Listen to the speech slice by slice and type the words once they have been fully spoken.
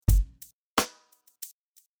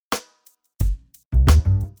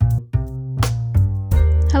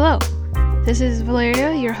This is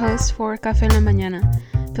Valeria, your host for Café en la Mañana.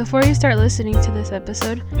 Before you start listening to this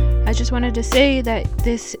episode, I just wanted to say that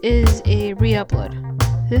this is a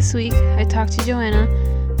re-upload. This week, I talked to Johanna,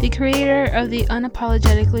 the creator of the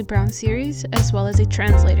Unapologetically Brown series, as well as a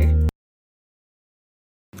translator.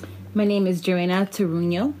 My name is Johanna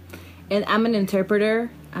Trohuno, and I'm an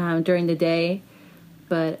interpreter during the day,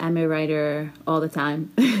 but I'm a writer all the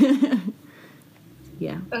time.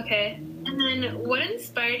 Yeah. Okay. And then what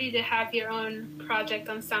inspired you to have your own project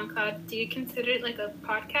on SoundCloud? Do you consider it like a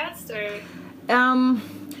podcast or?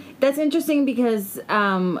 That's interesting because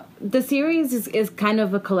the series is kind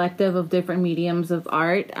of a collective of different mediums of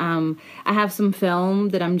art. I have some film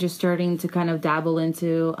that I'm just starting to kind of dabble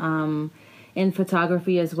into in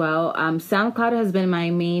photography as well. SoundCloud has been my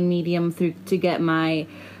main medium to get my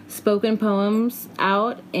spoken poems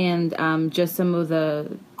out and just some of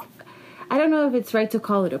the... I don't know if it's right to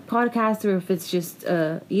call it a podcast or if it's just,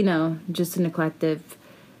 just an eclectic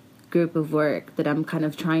group of work that I'm kind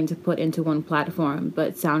of trying to put into one platform.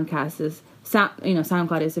 But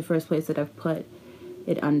SoundCloud is the first place that I've put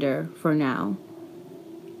it under for now.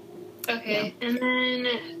 Okay, yeah. And then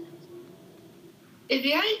if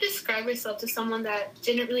you had to describe yourself to someone that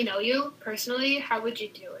didn't really know you personally, how would you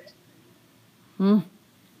do it?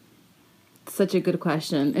 Such a good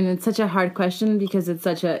question. And it's such a hard question because it's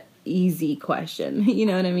such a easy question. You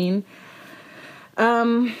know what I mean?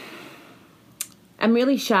 I'm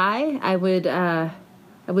really shy. I would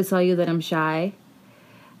tell you that I'm shy.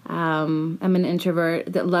 I'm an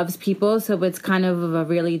introvert that loves people, so it's kind of a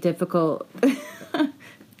really difficult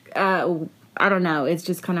I don't know, it's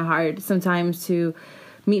just kind of hard sometimes to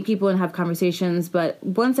meet people and have conversations, but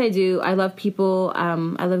once I do, I love people.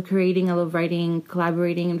 I love creating, I love writing,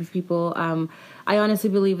 collaborating with people. I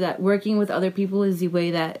honestly believe that working with other people is the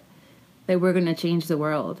way that we're going to change the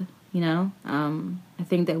world, you know? I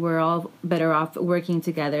think that we're all better off working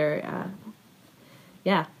together.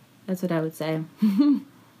 Yeah, that's what I would say.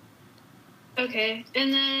 Okay,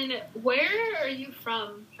 and then where are you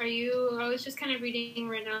from? I was just kind of reading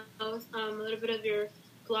right now a little bit of your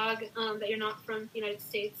blog that you're not from the United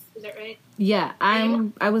States. Is that right? Yeah,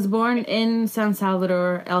 I was born in San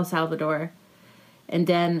Salvador, El Salvador. And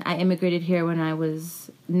then I immigrated here when I was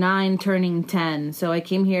 9, turning 10. So I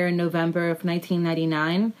came here in November of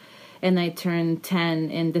 1999, and I turned 10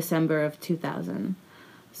 in December of 2000.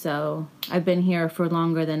 So I've been here for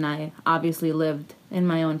longer than I obviously lived in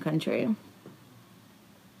my own country.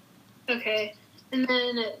 Okay. And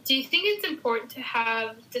then do you think it's important to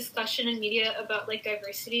have discussion in media about, like,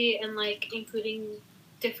 diversity and, like, including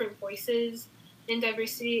different voices in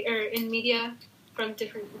diversity or in media from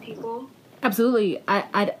different people? Absolutely.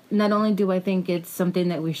 I not only do I think it's something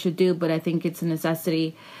that we should do, but I think it's a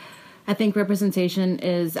necessity. I think representation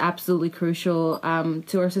is absolutely crucial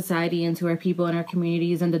to our society and to our people and our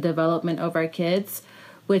communities and the development of our kids,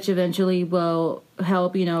 which eventually will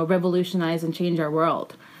help, revolutionize and change our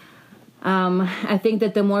world. I think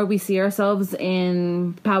that the more we see ourselves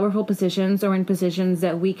in powerful positions or in positions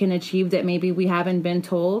that we can achieve that maybe we haven't been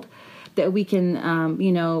told that we can,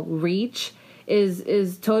 reach,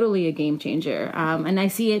 is totally a game changer. And I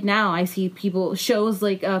see it now. I see shows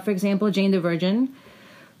like, for example, Jane the Virgin,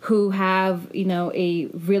 who have, a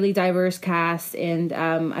really diverse cast. And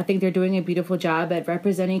I think they're doing a beautiful job at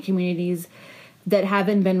representing communities that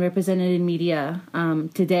haven't been represented in media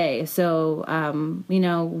today. So,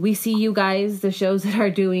 we see you guys, the shows that are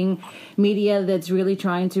doing media that's really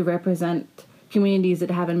trying to represent communities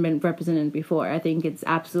that haven't been represented before. I think it's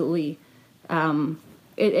absolutely...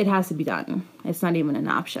 It has to be done. It's not even an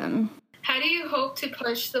option. How do you hope to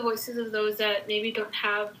push the voices of those that maybe don't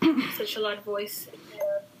have such a loud voice in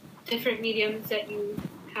the different mediums that you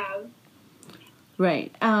have?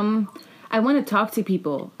 Right. I want to talk to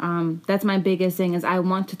people. That's my biggest thing is I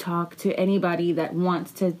want to talk to anybody that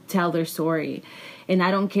wants to tell their story. And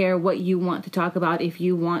I don't care what you want to talk about. If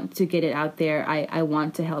you want to get it out there, I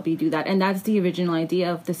want to help you do that. And that's the original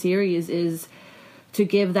idea of the series is to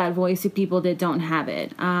give that voice to people that don't have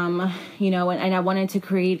it. And I wanted to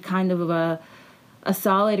create kind of a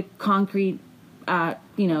solid, concrete,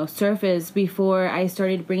 surface before I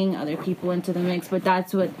started bringing other people into the mix. But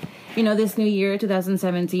that's what, this new year,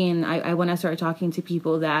 2017, I want to start talking to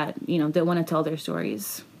people that, that want to tell their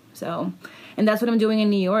stories. So, and that's what I'm doing in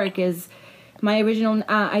New York is my original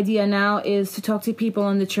idea now is to talk to people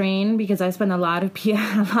on the train because I spend a lot of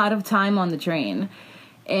time on the train.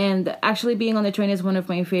 And actually being on the train is one of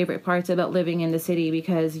my favorite parts about living in the city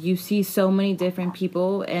because you see so many different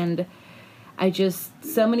people and I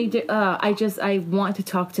want to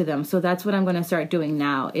talk to them. So that's what I'm going to start doing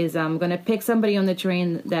now is I'm going to pick somebody on the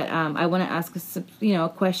train that I want to ask a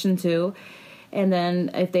question to And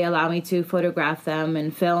then if they allow me to, photograph them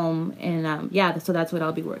and film. And so that's what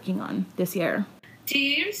I'll be working on this year. Do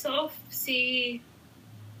you yourself see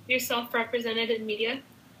yourself represented in media?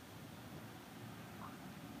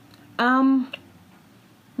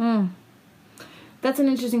 That's an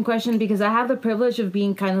interesting question because I have the privilege of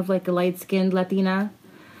being kind of like a light-skinned Latina.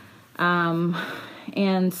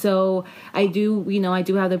 And so I do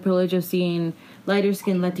have the privilege of seeing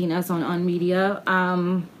lighter-skinned Latinas on media.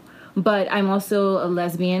 But I'm also a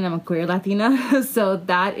lesbian. I'm a queer Latina. So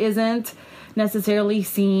that isn't necessarily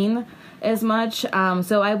seen as much.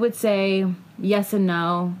 So I would say yes and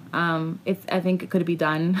no. I think it could be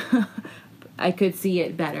done. I could see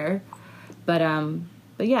it better. But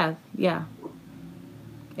yeah.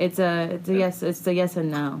 It's a yes. It's a yes and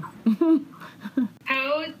no.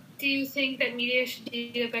 How do you think that media should do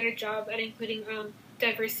a better job at including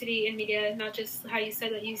diversity in media? Not just how you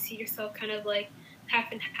said that you see yourself kind of like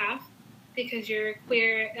half and half because you're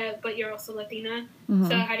queer, but you're also Latina. Mm-hmm.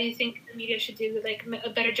 So how do you think the media should do like a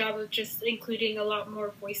better job of just including a lot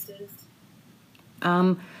more voices?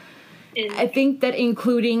 I think that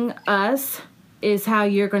including us is how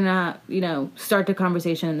you're gonna, start the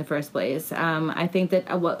conversation in the first place. I think that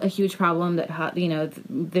a huge problem that,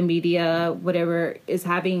 the media, whatever, is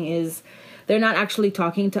having is they're not actually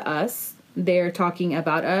talking to us. They're talking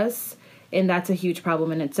about us. And that's a huge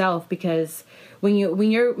problem in itself because when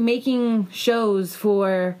you're making shows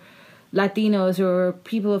for Latinos or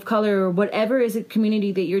people of color or whatever is a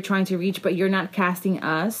community that you're trying to reach, but you're not casting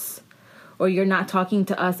us, or you're not talking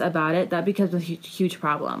to us about it, that becomes a huge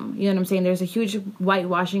problem. You know what I'm saying? There's a huge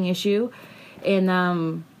whitewashing issue. And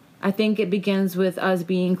I think it begins with us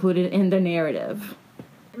being included in the narrative.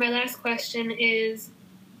 My last question is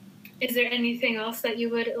there anything else that you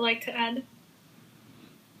would like to add?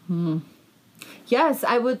 Yes,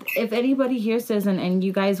 I would. If anybody hears this and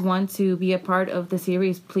you guys want to be a part of the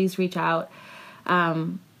series, please reach out.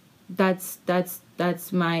 That's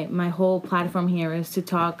my whole platform here is to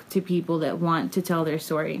talk to people that want to tell their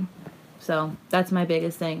story. So that's my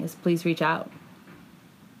biggest thing is please reach out.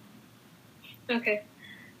 Okay.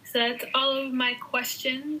 So that's all of my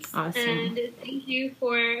questions. Awesome. And thank you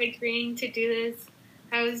for agreeing to do this.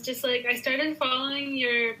 I was just like, I started following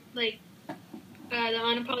your, the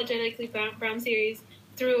Unapologetically Brown series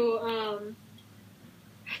through,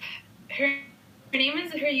 her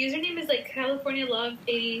username is like California Love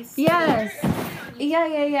 80s. Yes.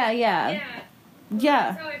 Yeah.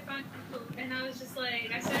 That's how I found you. And I was just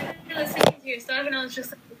like, I started listening to your stuff, and I was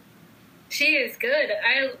just like, she is good.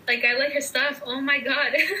 I like her stuff. Oh my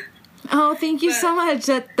god. Oh, thank you so much.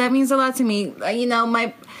 That means a lot to me. I'm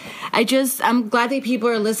glad that people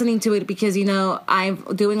are listening to it because, I'm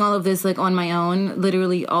doing all of this like on my own.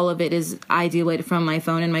 Literally all of it is I do it from my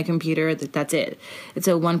phone and my computer. That's it. It's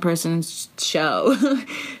a one-person show.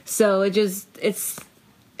 So it's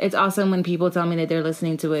awesome when people tell me that they're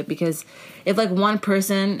listening to it because if one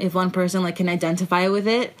person like can identify with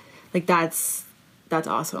it, like that's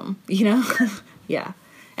awesome, Yeah.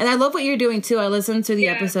 And I love what you're doing too. I listened to the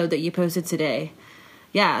episode that you posted today.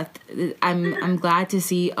 Yeah, I'm glad to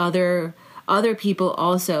see other people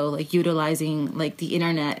also like utilizing like the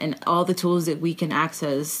internet and all the tools that we can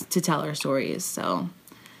access to tell our stories. So,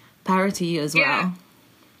 power to you as well.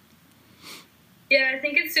 Yeah, I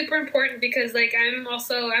think it's super important because like I'm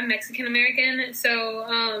Mexican American,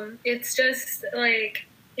 so it's just like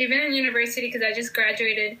even in university because I just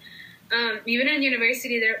graduated. Even in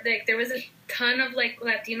university, there was a ton of like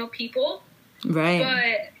Latino people, right?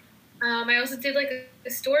 But I also did like a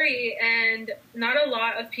story, and not a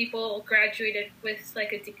lot of people graduated with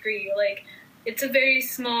like a degree. Like it's a very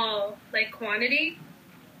small like quantity.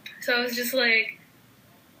 So I was just like,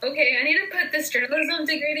 okay, I need to put this journalism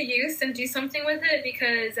degree to use and do something with it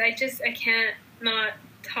because I can't not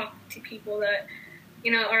talk to people that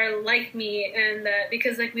are like me, and that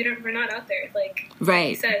because like we're not out there, like right.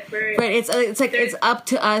 You said, right. It's like it's up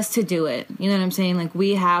to us to do it. You know what I'm saying? Like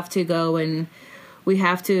we have to go and we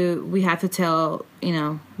have to tell,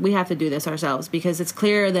 we have to do this ourselves because it's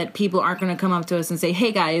clear that people aren't going to come up to us and say,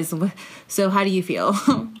 "Hey guys, so how do you feel?"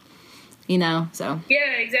 So yeah,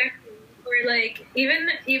 exactly. Or like even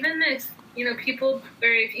if people, or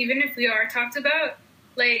even if we are talked about,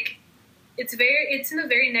 like. It's in a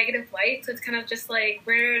very negative light, so it's kind of just like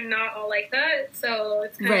we're not all like that. So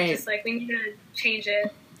it's kind of just like we need to change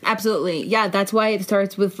it. Absolutely, yeah. That's why it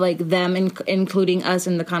starts with like them including us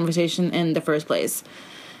in the conversation in the first place.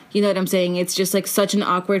 You know what I'm saying? It's just like such an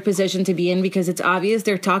awkward position to be in because it's obvious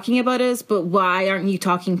they're talking about us, but why aren't you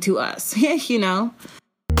talking to us? This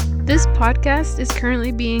podcast is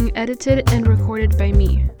currently being edited and recorded by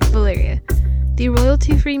me, Valeria. The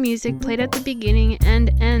royalty-free music played at the beginning and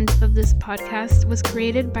end of this podcast was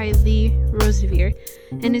created by Lee Rosevere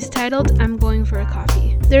and is titled I'm Going for a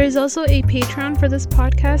Coffee. There is also a Patreon for this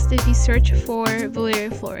podcast if you search for Valeria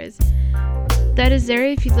Flores. That is there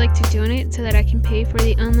if you'd like to donate so that I can pay for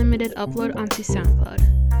the unlimited upload onto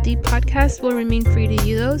SoundCloud. The podcast will remain free to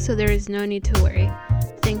you though, so there is no need to worry.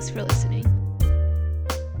 Thanks for listening.